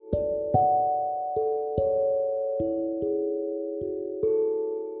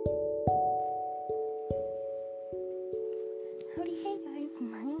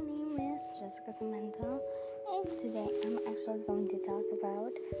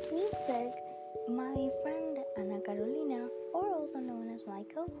music, my friend Ana Carolina, or also known as my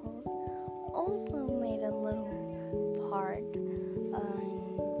co-host, also made a little part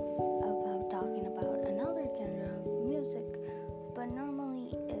about talking about another genre of music, but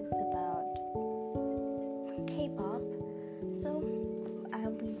normally it's about K-pop. So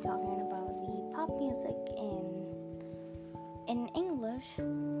I'll be talking about the pop music in English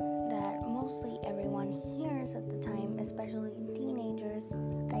that mostly everyone hears at the time, especially teenagers.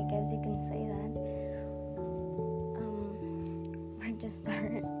 I guess you can say that. For to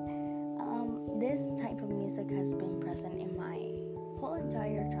start, this type of music has been present in my whole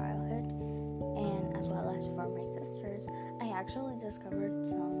entire childhood, and as well as for my sisters. I actually discovered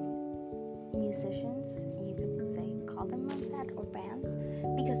some musicians, you could say, call them like that, or bands,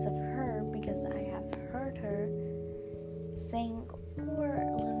 because of her, because I have heard her sing or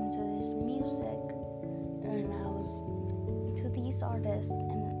listen to this music, and I was to these artists,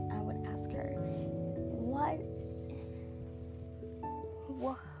 and I would ask her,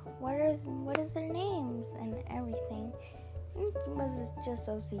 what is their names and everything. It was just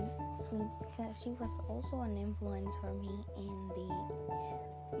so sweet because she was also an influence for me in the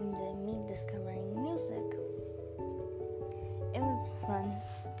me discovering music. It was fun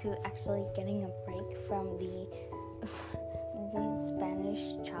to actually getting a break from the Spanish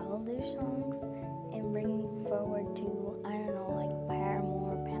childish songs and bring me forward to, I don't know, like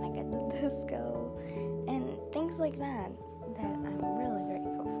Paramore, Panic at the Disco, and things like that I'm really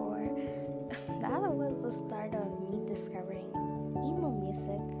grateful for. That was the start of me discovering emo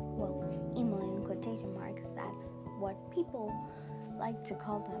music. Well, emo in quotation marks, that's what people like to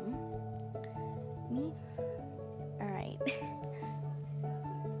call them. Me? Alright.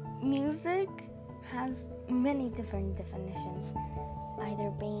 Music has many different definitions,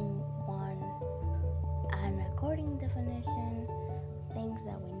 either being one an according definition, things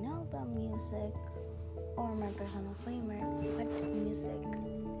that we know about music, or my personal favorite,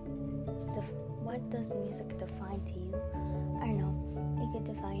 what does music define to you? I don't know. It could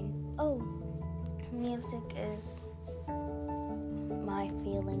define, music is my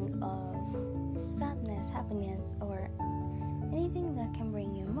feeling of sadness, happiness, or anything that can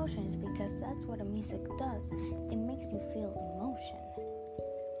bring you emotions, because that's what a music does. It makes you feel emotion,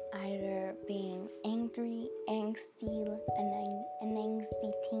 either being angry, angsty, an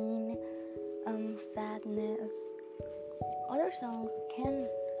angsty teen, sadness. All songs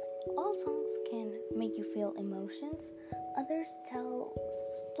can make you feel emotions. Others tell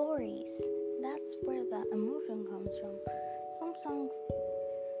stories. That's where the emotion comes from. Some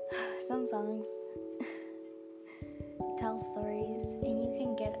songs tell stories, and you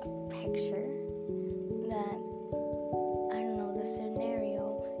can get a picture that, I don't know, the scenario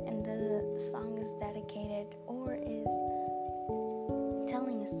and the song is dedicated or is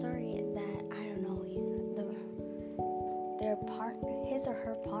telling a story that, I don't know, his or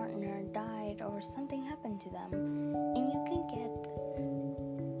her partner died or something happened to them, and you can get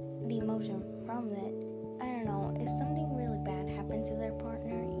the emotion from it. I don't know, if something really bad happened to their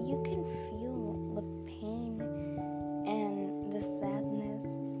partner, you can feel the pain and the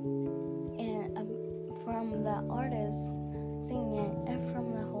sadness and from the artist singing it, and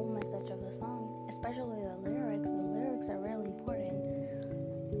from the whole message of the song, especially the lyrics. The lyrics are really important.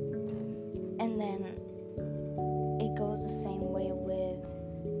 And then it goes the same way with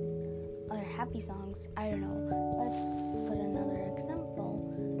other happy songs. I don't know, let's put another example.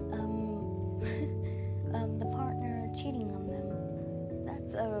 The partner cheating on them,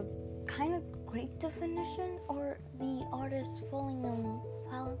 that's a kind of great definition. Or the artist falling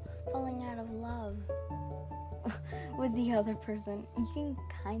out of love with the other person. You can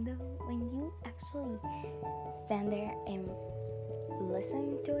kind of, when you actually stand there and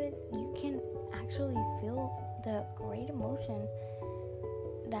listen to it, you can actually feel the great emotion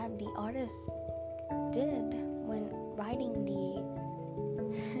that the artist did when writing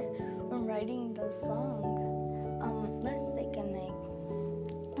the song. Let's take an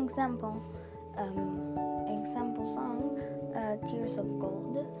example song, Tears of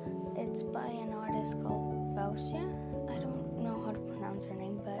Gold. It's by an artist called Bausia. I don't know how to pronounce her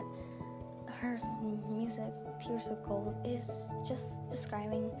name, but her music, Tears of Gold, is just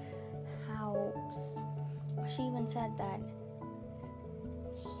describing how she even said that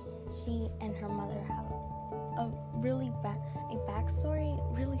she and her mother have a really a backstory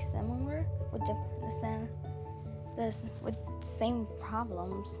really similar with the same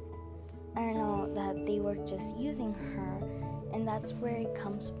problems. I don't know, that they were just using her, and that's where it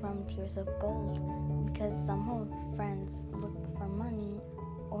comes from, Tears of Gold, because some of friends look for money,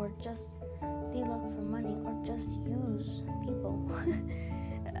 or just use people.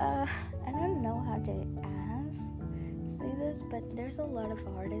 I don't know how to say this, but there's a lot of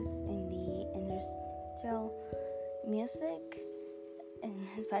artists in the industrial music, and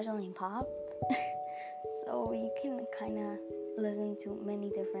especially in pop. So you can kind of listen to many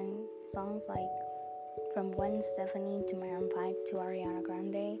different songs, like from Gwen Stefani to Maroon 5 to Ariana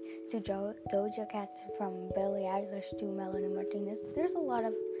Grande to Doja Cat, from Billie Eilish to Melanie Martinez. There's a lot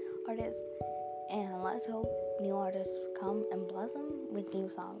of artists, and let's hope new artists come and blossom with new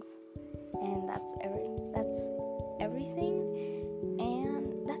songs. And that's everything,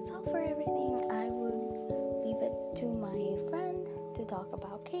 and that's all for everything. I would leave it to my friend to talk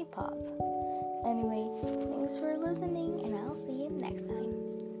about K-pop. Anyway, thanks for listening, and I'll see you next time.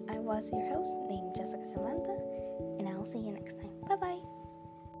 I was your host named Jessica Samantha, and I'll see you next time. Bye bye.